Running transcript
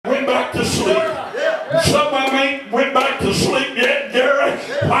back to sleep. Some of them ain't went back to sleep yet, Gary.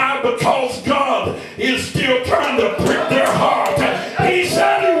 Why? Because God is still trying to prick their heart. He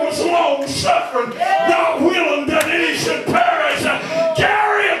said he was long-suffering, not willing that any should perish.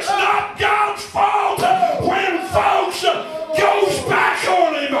 Gary, it's not God's fault when folks goes back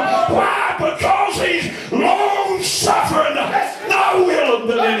on him. Why? Because he's long-suffering, not willing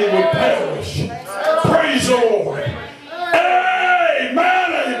that any would perish. Praise the Lord. Amen,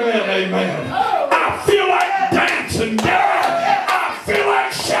 amen, amen. I feel like dancing, Gary. I feel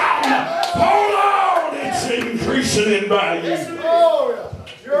like shouting. Hold on, it's increasing in value. Oh,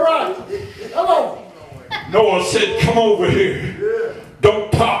 you're right. Come on. Noah said, come over here.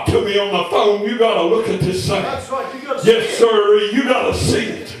 Don't talk to me on the phone. You got to look at this thing. That's right. You gotta see Yes, sir. You got to see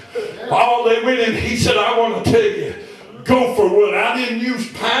it. All they went in, he said, I want to tell you, go for wood. I didn't use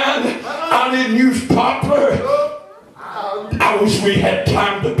pine. I didn't use poplar. I wish we had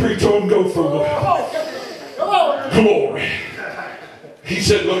time to preach on go for wood. Come on. Glory. He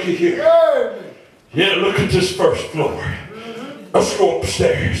said, look at here. Yeah, look at this first floor. Let's go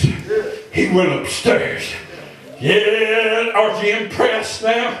upstairs. He went upstairs. Yeah, are you impressed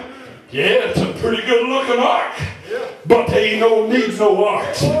now? Yeah, it's a pretty good looking ark. But they ain't no need no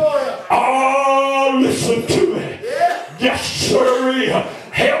arks. Oh, listen to me. Yes, sir.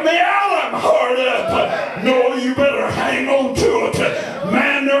 Help me out, I'm hard up. No, you better hang on to it.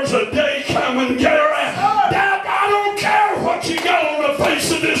 Man, there's a day coming, Gary. I don't care what you got on the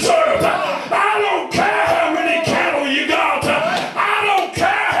face of this earth. I don't care how many cattle you got. I don't care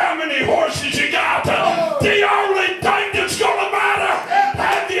how many horses you got. The only thing that's going to matter,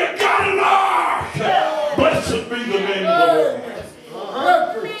 have you got an ark? Blessed be the name of the Lord.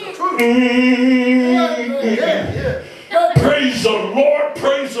 Praise the Lord,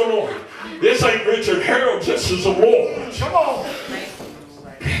 praise the Lord. This ain't Richard Harold, this is the Lord. Come on.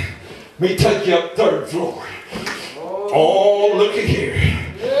 Me take you up third floor. Oh, look at here.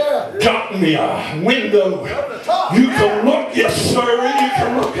 Got me a window. You can look, yes sir, you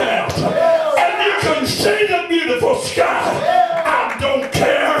can look out. And you can see the beautiful sky. I don't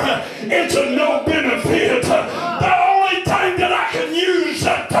care. It's a no benefit. The only thing that I can use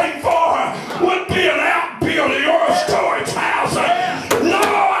that thing for would be an outbuilding or a storage house. No,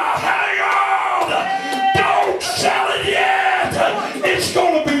 hang on. Don't sell it yet. It's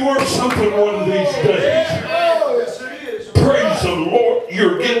going to be worth something one of these days. Praise the Lord.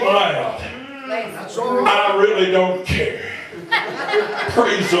 You're getting loud. I really don't care.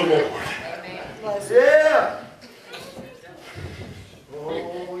 Praise the Lord. Yeah.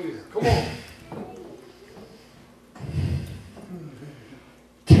 Oh, yeah. Come on.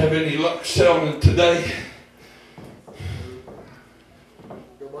 Have any luck selling it today?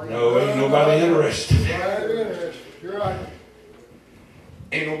 No, ain't nobody interested. You're right.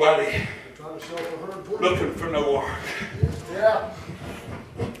 Ain't nobody looking for no ark. Yeah.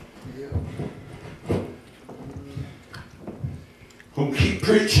 Gonna keep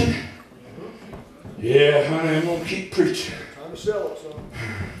preaching? Yeah, honey, I'm gonna keep preaching. Time to sell it,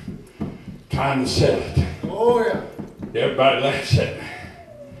 son. Time to sell it. Oh, yeah. Everybody laughs at me.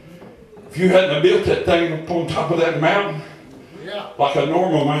 If you hadn't have built that thing up on top of that mountain, like a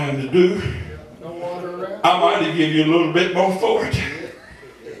normal man to do, No water around. I might have given you a little bit more for it.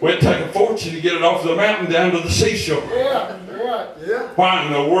 We'd take a fortune to get it off the mountain down to the seashore. Yeah, you're right. Yeah. Why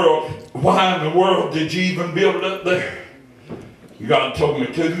in the world did you even build it up there? God told me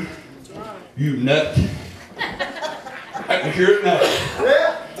to. You nut. I can hear it now.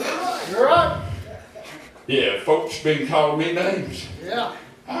 Yeah, you're right. Yeah, folks been calling me names. Yeah.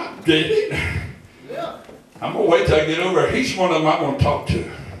 I did it. Yeah. I'm going to wait till I get over here. He's one of them I'm going to talk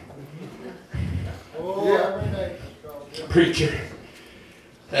to. Oh, every day. Preacher,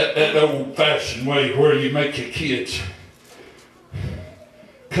 that old-fashioned way where you make your kids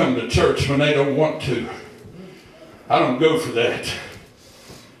come to church when they don't want to. I don't go for that.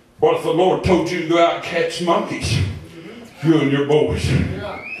 What if the Lord told you to go out and catch monkeys? You and your boys.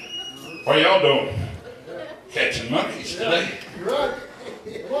 Yeah. What y'all doing? Catching monkeys today? You're right.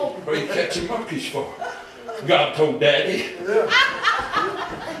 What are you catching monkeys for? God told Daddy.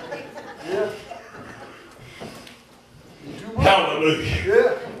 Hallelujah.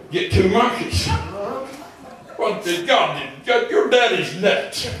 Yeah. Get 2 monkeys. What did God do? Your daddy's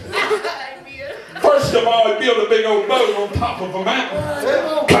nuts. First of all, he built a big old boat on top of a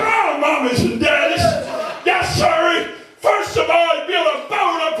mountain. Come on, mommies and daddies. Yes, sir. First of all, he built a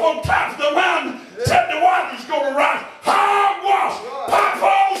boat up on top of the mountain. Said the water's going to rise. Hogwash.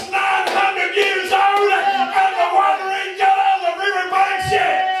 Papa's 900 years old and the water ain't got on the riverbanks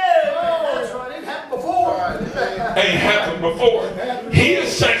yet. That's right. It happened before. Ain't happened before. He is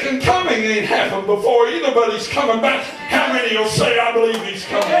second coming. coming ain't happened before either, but he's coming back. How many will say, I believe he's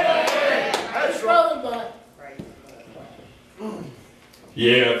coming back? That's right.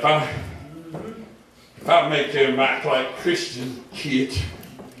 Yeah, if I make them act like Christian kids,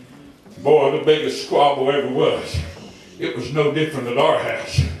 boy, the biggest squabble ever was. It was no different at our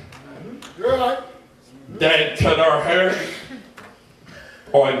house. You're right. Dad cut our hair.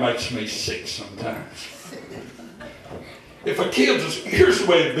 Oh, it makes me sick sometimes. If a kid is, here's the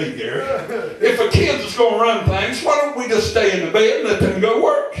way it be, Gary. If a kid is going to run things, why don't we just stay in the bed and let them go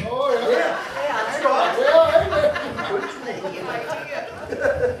work? Oh, yeah. Yeah, that's right.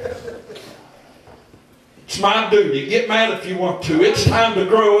 It's my duty. Get mad if you want to. It's time to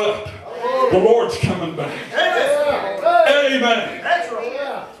grow up. The Lord's coming back. Amen. That's right.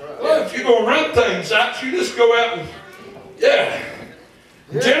 Yeah. Yeah, if you're going to run things out, you just go out and, yeah.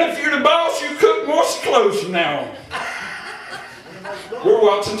 Jen, if you're the boss, you cook more clothes from now on. We're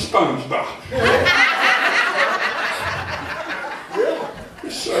watching SpongeBob.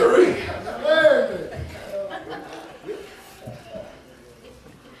 Sorry.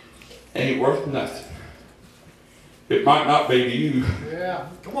 Ain't worth nothing. It might not be to you. Yeah.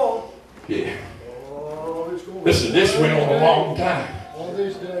 Come on. Yeah. Oh, it's going. Listen, this went on a long time. All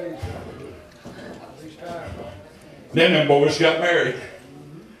these days. These times. Then them boys got married.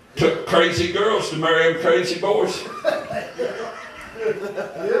 Took crazy girls to marry them crazy boys.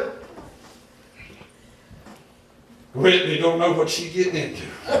 Yep. Whitney don't know what she's getting into.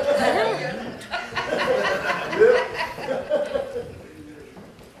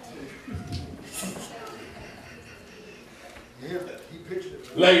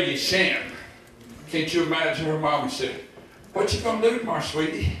 Lady Sam, can't you imagine her mama said, what you gonna do tomorrow,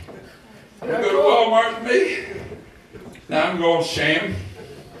 sweetie? You gonna go to Walmart with me? Now I'm going, Sam.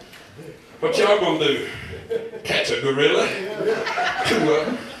 What y'all gonna do? Catch a gorilla? 2 of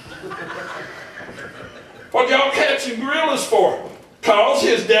them. What y'all catching gorillas for? Cause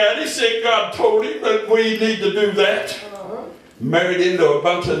his daddy said God told him that we need to do that. Married into a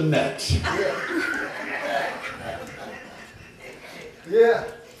bunch of nuts. Yeah.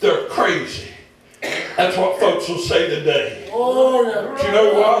 They're crazy. That's what folks will say today. Oh, yeah. But you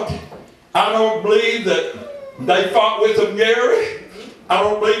know what? I don't believe that they fought with them, Gary. I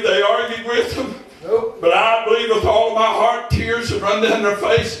don't believe they argued with them. Nope. But I believe with all of my heart, tears would run down their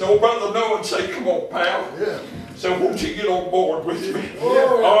face, and old brother Noah would say, come on, pal. Yeah. So won't you get on board with me?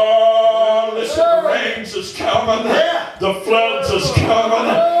 Oh, listen, the rains is coming. Yeah. The floods is coming.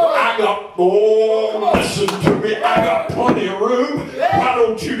 Listen to me. I got plenty of room. Why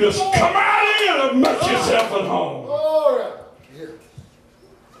don't you just come out in and make yourself at home? Oh, yeah.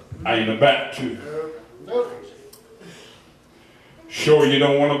 I ain't about to. Nope. Sure you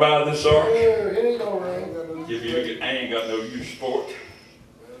don't want to buy this ark? It ain't no rain. I ain't got no use for it.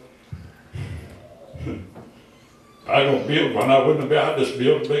 I don't build one. I wouldn't have. I just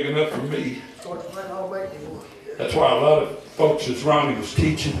built big enough for me. That's why a lot of folks, as Ronnie was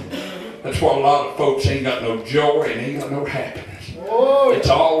teaching, that's why a lot of folks ain't got no joy and ain't got no happiness. Oh, it's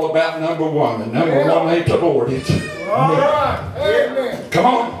all about number one. And number one ain't the Lord. It's me. All right. Amen. Come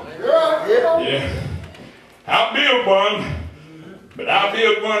on. Yeah. Yeah. I'll build one, but I'll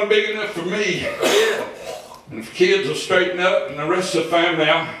build one big enough for me. And if kids will straighten up and the rest of the family,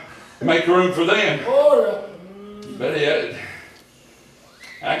 I'll make room for them. Oh, yeah. But yeah,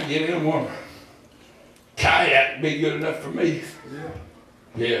 I can get in one. Kayak be good enough for me.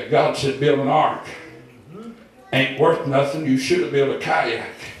 Yeah, God said build an ark. Ain't worth nothing. You should have built a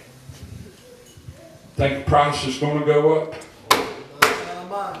kayak. Think the price is going to go up?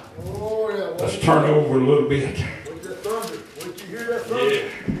 Oh, yeah. Let's turn over a little bit. What's that thunder? Wait, you hear that thunder?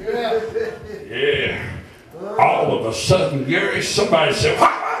 Yeah. Yeah. All of a sudden, Gary, somebody said, "What?"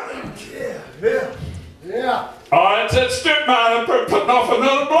 Yeah. Oh, it's that strip mine putting off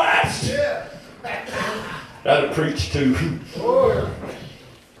another blast. Yeah. That'll preach too. Oh,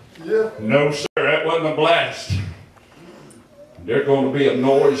 yeah. No, sir, that wasn't a blast. There's going to be a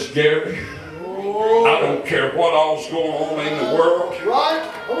noise, Gary. Oh. I don't care what all's going on in the world. Right?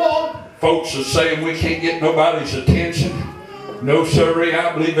 Come on. Folks are saying we can't get nobody's attention. No, sirree,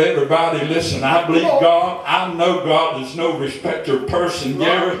 I believe everybody. Listen, I believe God. I know God is no respecter of person,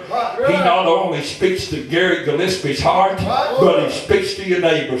 Gary. He not only speaks to Gary Gillespie's heart, but he speaks to your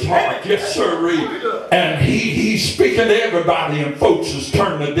neighbor's heart. Yes, sirree. And he's speaking to everybody, and folks is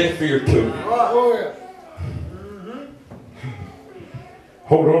turning a deaf ear to him. Oh, yeah.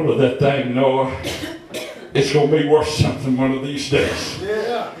 Hold on to that thing, Noah. It's going to be worth something one of these days.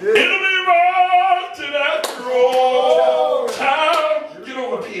 Yeah. It'll be worth it after all time. Get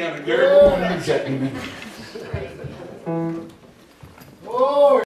on the piano, Gary. We're going to use that in a minute.